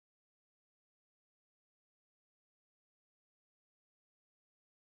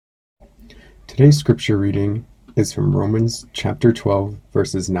Today's scripture reading is from Romans chapter 12,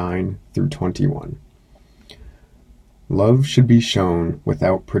 verses 9 through 21. Love should be shown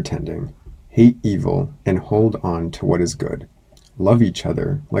without pretending. Hate evil and hold on to what is good. Love each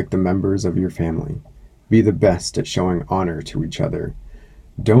other like the members of your family. Be the best at showing honor to each other.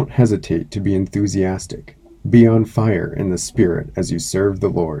 Don't hesitate to be enthusiastic. Be on fire in the Spirit as you serve the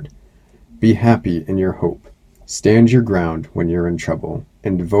Lord. Be happy in your hope. Stand your ground when you're in trouble,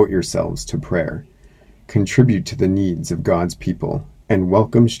 and devote yourselves to prayer. Contribute to the needs of God's people, and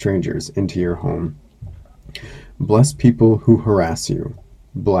welcome strangers into your home. Bless people who harass you.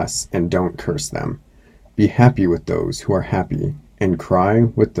 Bless and don't curse them. Be happy with those who are happy, and cry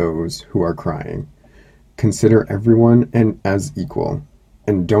with those who are crying. Consider everyone as equal,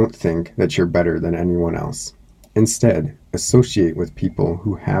 and don't think that you're better than anyone else. Instead, associate with people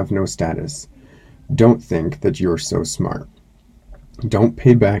who have no status. Don't think that you're so smart. Don't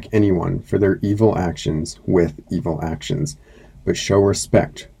pay back anyone for their evil actions with evil actions, but show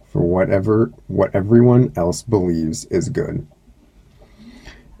respect for what everyone else believes is good.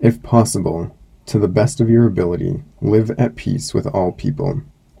 If possible, to the best of your ability, live at peace with all people.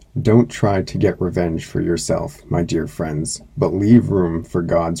 Don't try to get revenge for yourself, my dear friends, but leave room for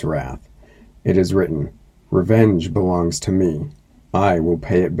God's wrath. It is written, "Revenge belongs to me. I will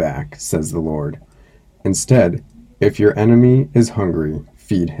pay it back," says the Lord. Instead, if your enemy is hungry,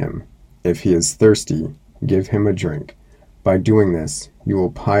 feed him. If he is thirsty, give him a drink. By doing this, you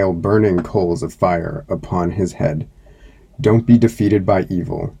will pile burning coals of fire upon his head. Don't be defeated by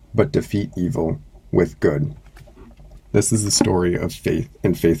evil, but defeat evil with good. This is the story of faith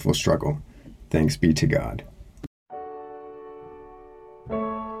and faithful struggle. Thanks be to God.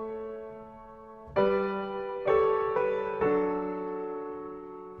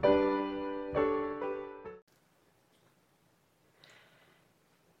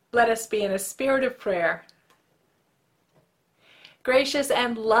 Let us be in a spirit of prayer. Gracious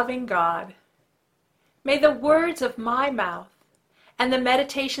and loving God, may the words of my mouth and the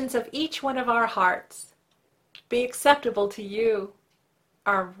meditations of each one of our hearts be acceptable to you,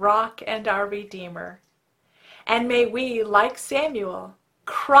 our rock and our Redeemer. And may we, like Samuel,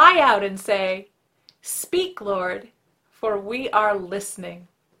 cry out and say, "Speak, Lord, for we are listening."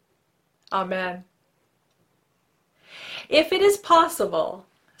 Amen. If it is possible,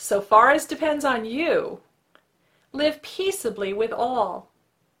 so far as depends on you, live peaceably with all.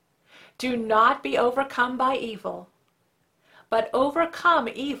 Do not be overcome by evil, but overcome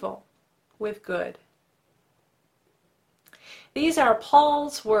evil with good. These are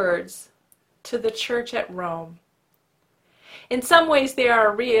Paul's words to the church at Rome. In some ways, they are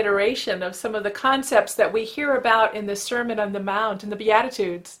a reiteration of some of the concepts that we hear about in the Sermon on the Mount and the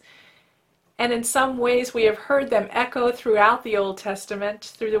Beatitudes. And in some ways, we have heard them echo throughout the Old Testament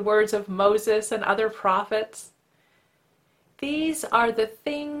through the words of Moses and other prophets. These are the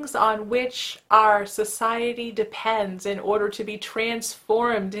things on which our society depends in order to be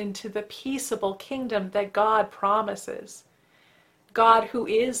transformed into the peaceable kingdom that God promises. God who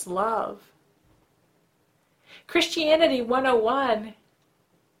is love. Christianity 101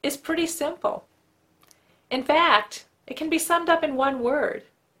 is pretty simple. In fact, it can be summed up in one word.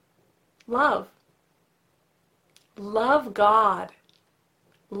 Love. Love God.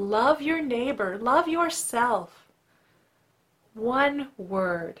 Love your neighbor. Love yourself. One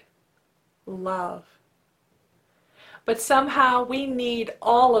word. Love. But somehow we need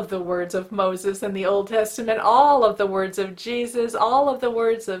all of the words of Moses in the Old Testament, all of the words of Jesus, all of the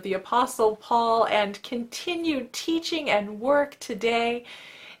words of the Apostle Paul, and continued teaching and work today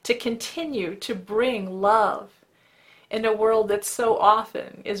to continue to bring love in a world that so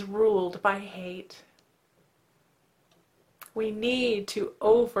often is ruled by hate. We need to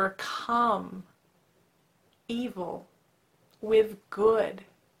overcome evil with good.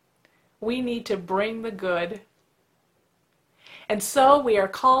 We need to bring the good. And so we are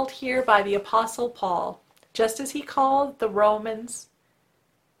called here by the Apostle Paul, just as he called the Romans,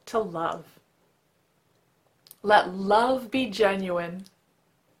 to love. Let love be genuine.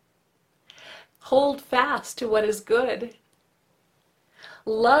 Hold fast to what is good.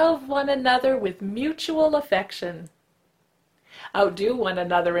 Love one another with mutual affection. Outdo one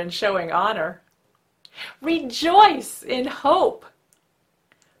another in showing honor. Rejoice in hope.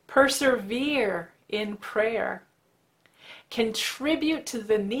 Persevere in prayer. Contribute to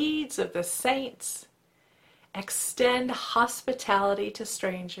the needs of the saints. Extend hospitality to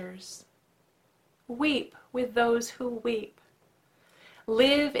strangers. Weep with those who weep.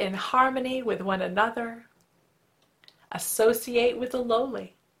 Live in harmony with one another. Associate with the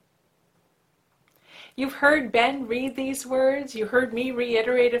lowly. You've heard Ben read these words. You heard me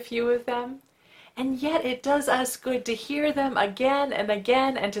reiterate a few of them. And yet it does us good to hear them again and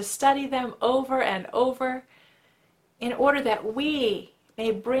again and to study them over and over in order that we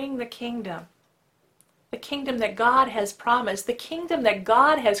may bring the kingdom that God has promised, the kingdom that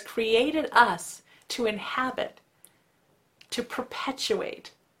God has created us to inhabit, to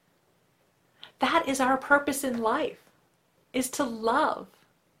perpetuate. That is our purpose in life, is to love,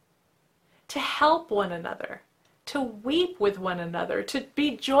 to help one another, to weep with one another, to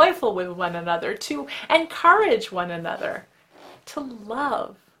be joyful with one another, to encourage one another, to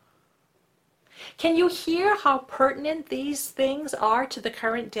love. Can you hear how pertinent these things are to the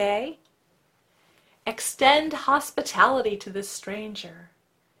current day? Extend hospitality to the stranger.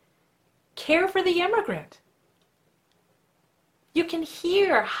 Care for the immigrant. You can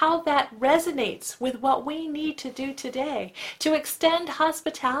hear how that resonates with what we need to do today, to extend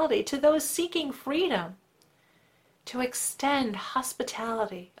hospitality to those seeking freedom, to extend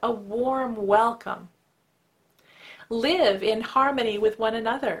hospitality, a warm welcome. Live in harmony with one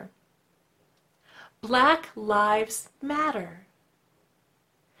another. Black Lives Matter.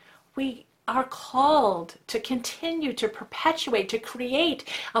 We are called to continue to perpetuate, to create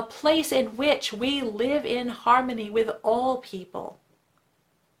a place in which we live in harmony with all people.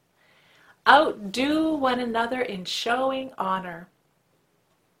 Outdo one another in showing honor.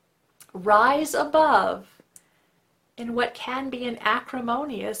 Rise above in what can be an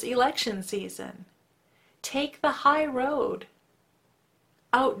acrimonious election season. Take the high road.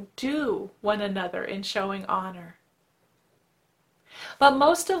 Outdo one another in showing honor. But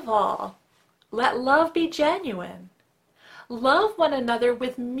most of all, let love be genuine. Love one another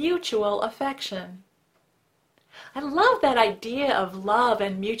with mutual affection. I love that idea of love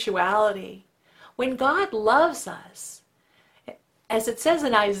and mutuality. When God loves us, as it says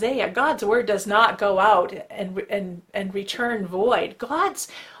in Isaiah, God's word does not go out and return void. God's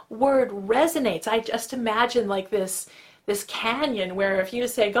word resonates. I just imagine like this canyon where if you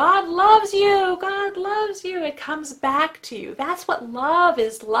say, God loves you, it comes back to you. That's what love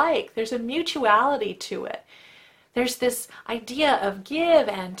is like. There's a mutuality to it. There's this idea of give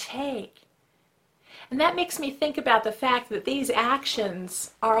and take. And that makes me think about the fact that these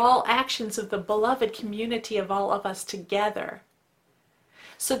actions are all actions of the beloved community of all of us together.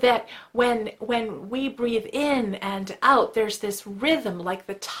 So that when we breathe in and out, there's this rhythm like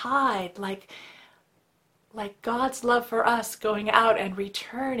the tide, like God's love for us going out and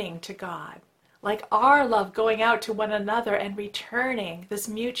returning to God, like our love going out to one another and returning, this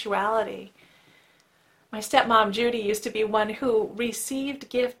mutuality. My stepmom Judy used to be one who received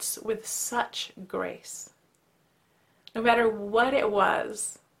gifts with such grace. No matter what it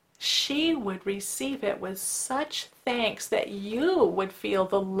was, she would receive it with such thanks that you would feel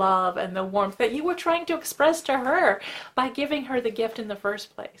the love and the warmth that you were trying to express to her by giving her the gift in the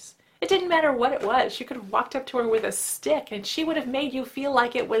first place. It didn't matter what it was. You could have walked up to her with a stick and she would have made you feel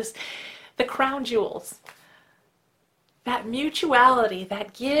like it was the crown jewels. That mutuality,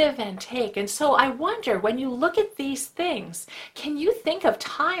 that give and take. And so I wonder, when you look at these things, can you think of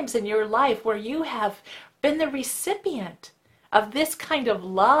times in your life where you have been the recipient of this kind of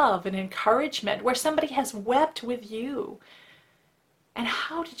love and encouragement, where somebody has wept with you? And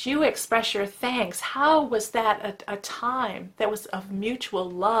how did you express your thanks? How was that a time that was of mutual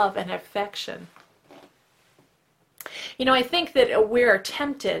love and affection? You know, I think that we're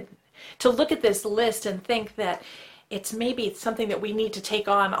tempted to look at this list and think that it's maybe something that we need to take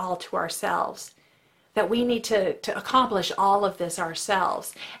on all to ourselves, that we need to accomplish all of this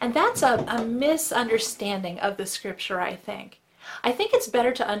ourselves. And that's a misunderstanding of the scripture, I think. I think it's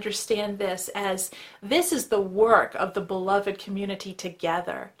better to understand this as this is the work of the beloved community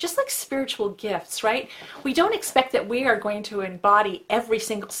together. Just like spiritual gifts, right? We don't expect that we are going to embody every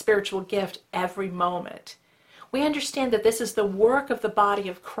single spiritual gift every moment. We understand that this is the work of the body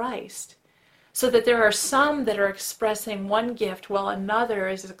of Christ. So that there are some that are expressing one gift while another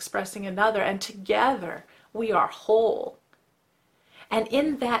is expressing another, and together we are whole. And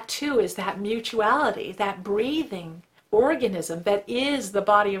in that too is that mutuality, that breathing organism that is the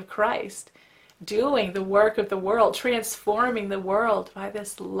body of Christ, doing the work of the world, transforming the world by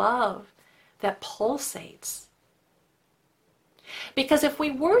this love that pulsates. Because if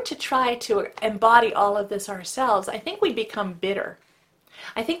we were to try to embody all of this ourselves, I think we'd become bitter.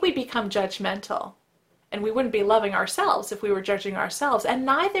 I think we'd become judgmental, and we wouldn't be loving ourselves if we were judging ourselves, and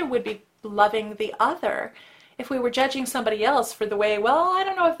neither would be loving the other if we were judging somebody else for the way, well, I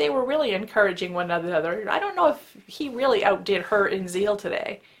don't know if they were really encouraging one another. I don't know if he really outdid her in zeal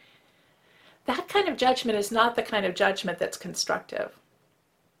today. That kind of judgment is not the kind of judgment that's constructive.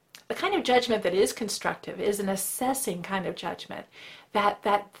 The kind of judgment that is constructive is an assessing kind of judgment.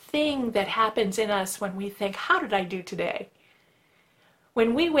 That thing that happens in us when we think, how did I do today?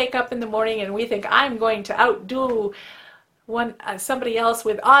 When we wake up in the morning and we think, I'm going to outdo somebody else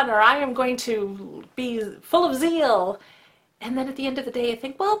with honor, I am going to be full of zeal. And then at the end of the day, I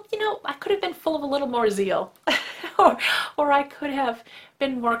think, well, I could have been full of a little more zeal. or I could have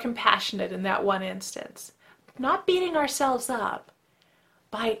been more compassionate in that one instance. Not beating ourselves up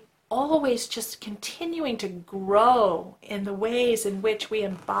by always just continuing to grow in the ways in which we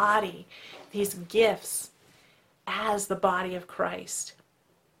embody these gifts as the body of Christ.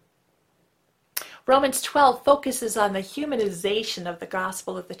 Romans 12 focuses on the humanization of the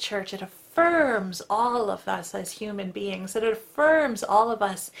gospel of the church. It affirms all of us as human beings. It affirms all of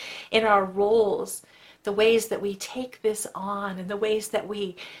us in our roles, the ways that we take this on and the ways that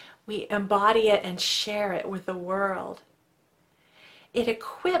we embody it and share it with the world. It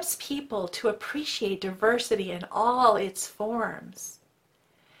equips people to appreciate diversity in all its forms.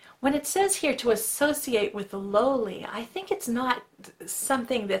 When it says here to associate with the lowly, I think it's not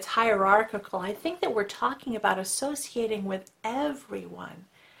something that's hierarchical. I think that we're talking about associating with everyone,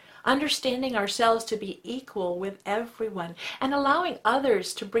 understanding ourselves to be equal with everyone, and allowing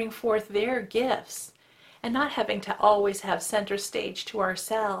others to bring forth their gifts, and not having to always have center stage to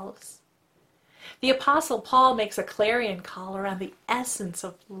ourselves. The Apostle Paul makes a clarion call around the essence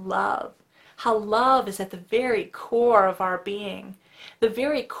of love, how love is at the very core of our being, the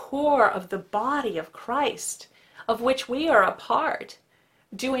very core of the body of Christ, of which we are a part,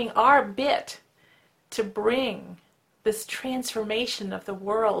 doing our bit to bring this transformation of the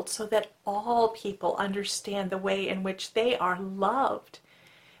world so that all people understand the way in which they are loved,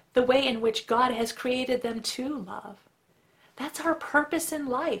 the way in which God has created them to love. That's our purpose in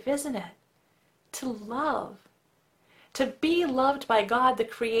life, isn't it? To love, to be loved by God the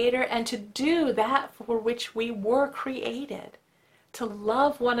Creator, and to do that for which we were created, to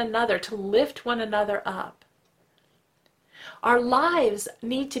love one another, to lift one another up. Our lives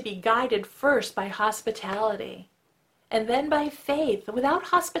need to be guided first by hospitality and then by faith. Without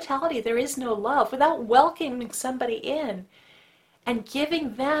hospitality, there is no love. Without welcoming somebody in and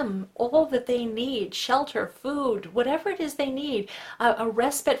giving them all that they need, shelter, food, whatever it is they need, a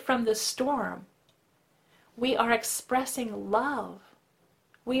respite from the storm, we are expressing love.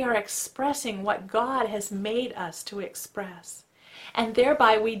 We are expressing what God has made us to express. And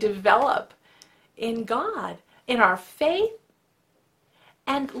thereby we develop in God, in our faith,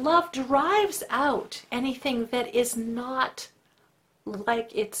 and love drives out anything that is not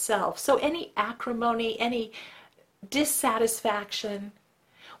like itself. So any acrimony, any dissatisfaction,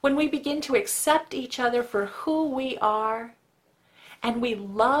 when we begin to accept each other for who we are, and we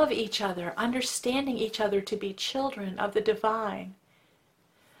love each other, understanding each other to be children of the divine,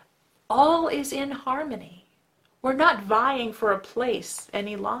 all is in harmony. We're not vying for a place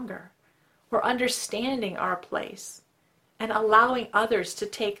any longer. We're understanding our place and allowing others to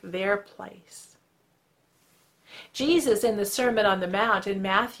take their place. Jesus, in the Sermon on the Mount in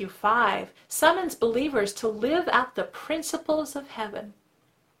Matthew 5, summons believers to live out the principles of heaven.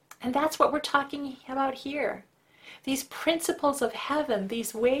 And that's what we're talking about here. These principles of heaven,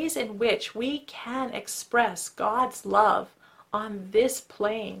 these ways in which we can express God's love on this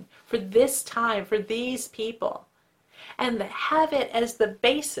plane, for this time, for these people, and have it as the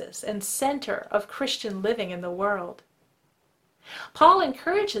basis and center of Christian living in the world. Paul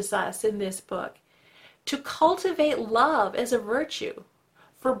encourages us in this book to cultivate love as a virtue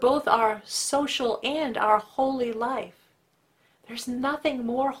for both our social and our holy life. There's nothing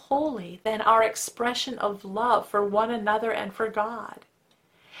more holy than our expression of love for one another and for God.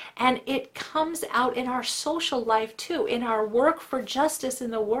 And it comes out in our social life too, in our work for justice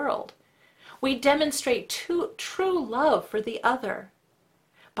in the world. We demonstrate true love for the other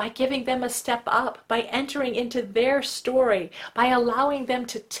by giving them a step up, by entering into their story, by allowing them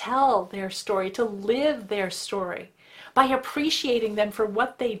to tell their story, to live their story, by appreciating them for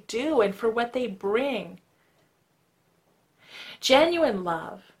what they do and for what they bring. Genuine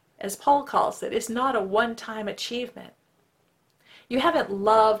love, as Paul calls it, is not a one-time achievement. You haven't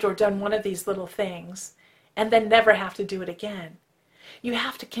loved or done one of these little things and then never have to do it again. You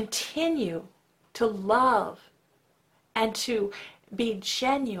have to continue to love and to be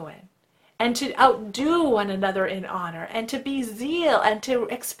genuine and to outdo one another in honor and to be zeal and to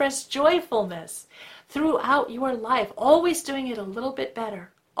express joyfulness throughout your life, always doing it a little bit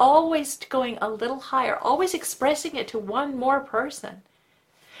better, always going a little higher, always expressing it to one more person.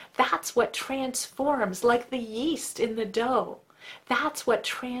 That's what transforms, like the yeast in the dough. That's what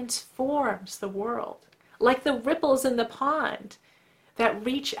transforms the world. Like the ripples in the pond that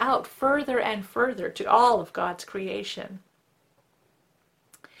reach out further and further to all of God's creation.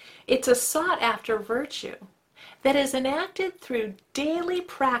 It's a sought-after virtue that is enacted through daily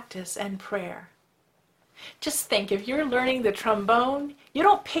practice and prayer. Just think, if you're learning the trombone, you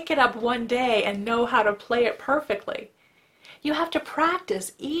don't pick it up one day and know how to play it perfectly. You have to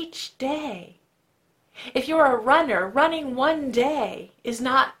practice each day. If you're a runner, running one day is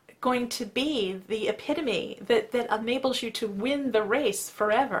not going to be the epitome that enables you to win the race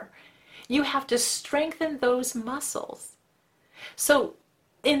forever. You have to strengthen those muscles. So,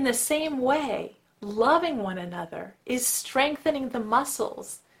 in the same way, loving one another is strengthening the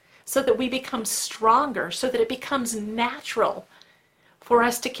muscles so that we become stronger, so that it becomes natural for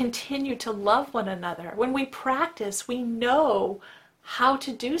us to continue to love one another. When we practice, we know how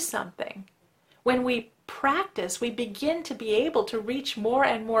to do something. When we practice, we begin to be able to reach more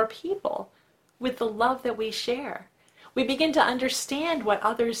and more people with the love that we share. We begin to understand what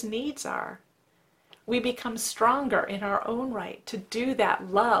others' needs are. We become stronger in our own right to do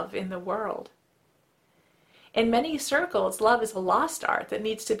that love in the world. In many circles, love is a lost art that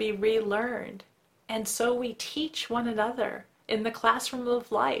needs to be relearned. And so we teach one another in the classroom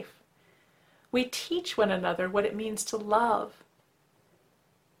of life. We teach one another what it means to love.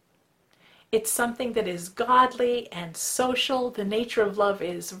 It's something that is godly and social. The nature of love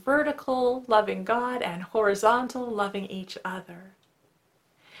is vertical, loving God, and horizontal, loving each other.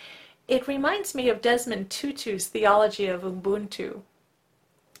 It reminds me of Desmond Tutu's theology of Ubuntu,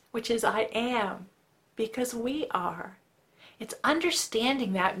 which is I am because we are. It's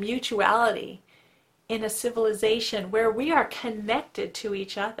understanding that mutuality in a civilization where we are connected to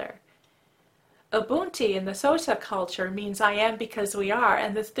each other. Ubuntu in the Xhosa culture means I am because we are,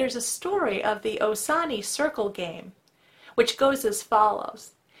 and there's a story of the Osani circle game, which goes as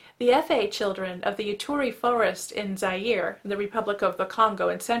follows. The Efe children of the Ituri forest in Zaire, in the Republic of the Congo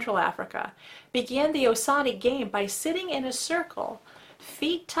in Central Africa, began the Osani game by sitting in a circle,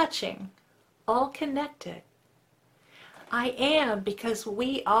 feet touching, all connected. I am because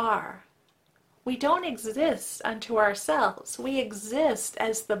we are. We don't exist unto ourselves. We exist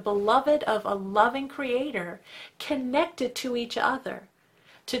as the beloved of a loving Creator, connected to each other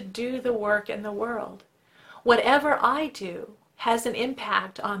to do the work in the world. Whatever I do has an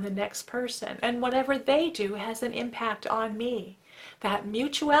impact on the next person, and whatever they do has an impact on me. That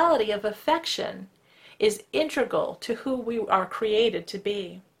mutuality of affection is integral to who we are created to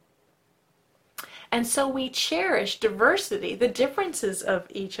be. And so we cherish diversity, the differences of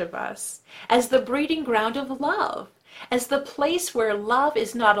each of us, as the breeding ground of love, as the place where love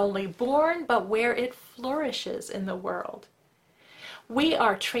is not only born, but where it flourishes in the world. We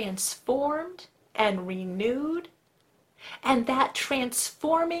are transformed and renewed, and that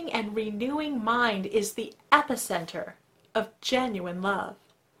transforming and renewing mind is the epicenter of genuine love.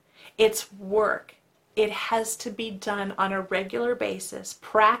 It's work. It has to be done on a regular basis,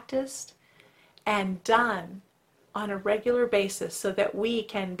 practiced and done on a regular basis so that we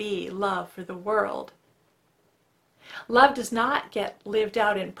can be love for the world. Love does not get lived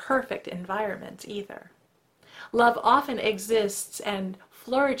out in perfect environments either. Love often exists and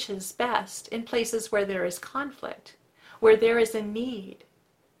flourishes best in places where there is conflict, where there is a need.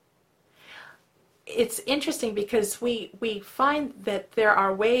 It's interesting because we find that there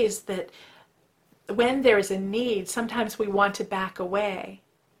are ways that when there is a need, sometimes we want to back away.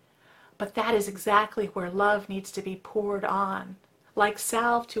 But that is exactly where love needs to be poured on, like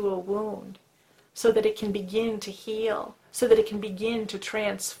salve to a wound, so that it can begin to heal, so that it can begin to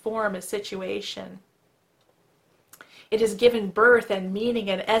transform a situation. It is given birth and meaning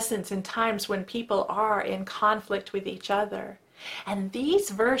and essence in times when people are in conflict with each other. And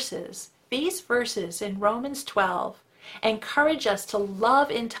these verses in Romans 12 encourage us to love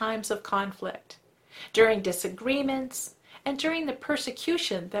in times of conflict, during disagreements, and during the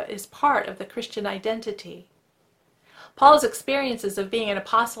persecution that is part of the Christian identity. Paul's experiences of being an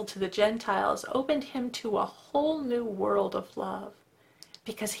apostle to the Gentiles opened him to a whole new world of love,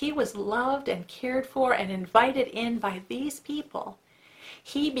 because he was loved and cared for and invited in by these people.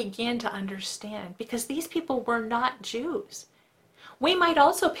 He began to understand, because these people were not Jews. We might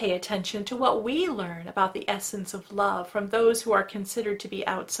also pay attention to what we learn about the essence of love from those who are considered to be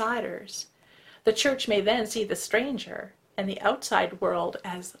outsiders. The church may then see the stranger and the outside world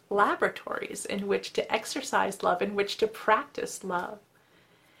as laboratories in which to exercise love, in which to practice love.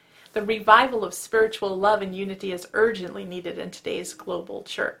 The revival of spiritual love and unity is urgently needed in today's global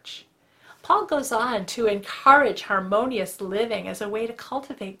church. Paul goes on to encourage harmonious living as a way to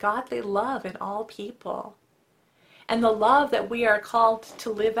cultivate godly love in all people. And the love that we are called to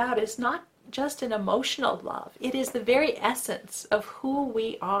live out is not just an emotional love. It is the very essence of who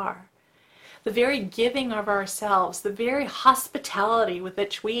we are. The very giving of ourselves, the very hospitality with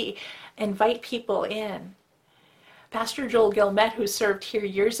which we invite people in. Pastor Joel Gilmet, who served here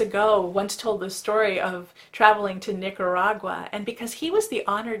years ago, once told the story of traveling to Nicaragua, and because he was the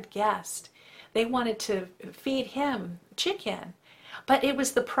honored guest, they wanted to feed him chicken. But it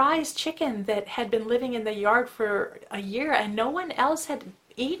was the prized chicken that had been living in the yard for a year, and no one else had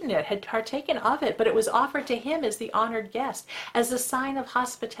eaten it, had partaken of it, but it was offered to him as the honored guest, as a sign of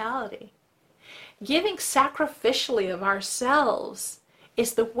hospitality. Giving sacrificially of ourselves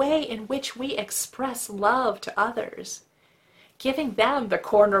is the way in which we express love to others. Giving them the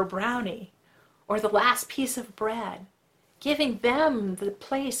corner brownie or the last piece of bread. Giving them the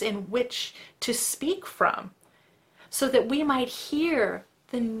place in which to speak from, so that we might hear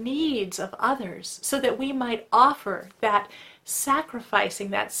the needs of others, so that we might offer that sacrificing,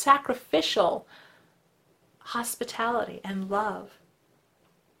 that sacrificial hospitality and love.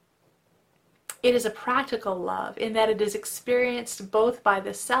 It is a practical love in that it is experienced both by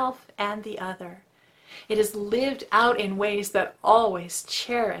the self and the other. It is lived out in ways that always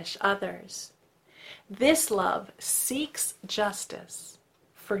cherish others. This love seeks justice,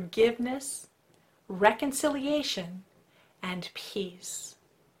 forgiveness, reconciliation, and peace.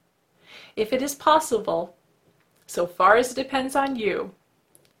 If it is possible, so far as it depends on you,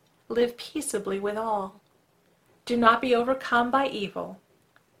 live peaceably with all. Do not be overcome by evil,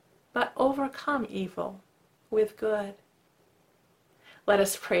 but overcome evil with good. Let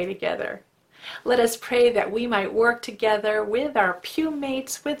us pray together. Let us pray that we might work together with our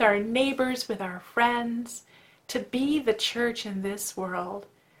pewmates, with our neighbors, with our friends, to be the church in this world,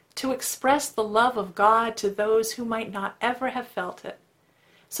 to express the love of God to those who might not ever have felt it,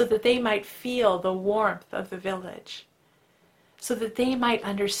 so that they might feel the warmth of the village, so that they might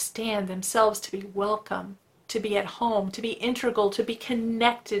understand themselves to be welcome, to be at home, to be integral, to be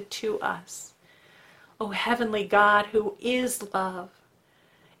connected to us. O heavenly God, who is love,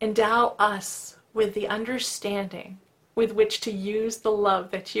 endow us with the understanding with which to use the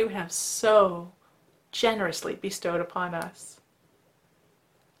love that you have so generously bestowed upon us.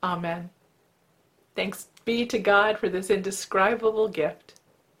 Amen. Thanks be to God for this indescribable gift.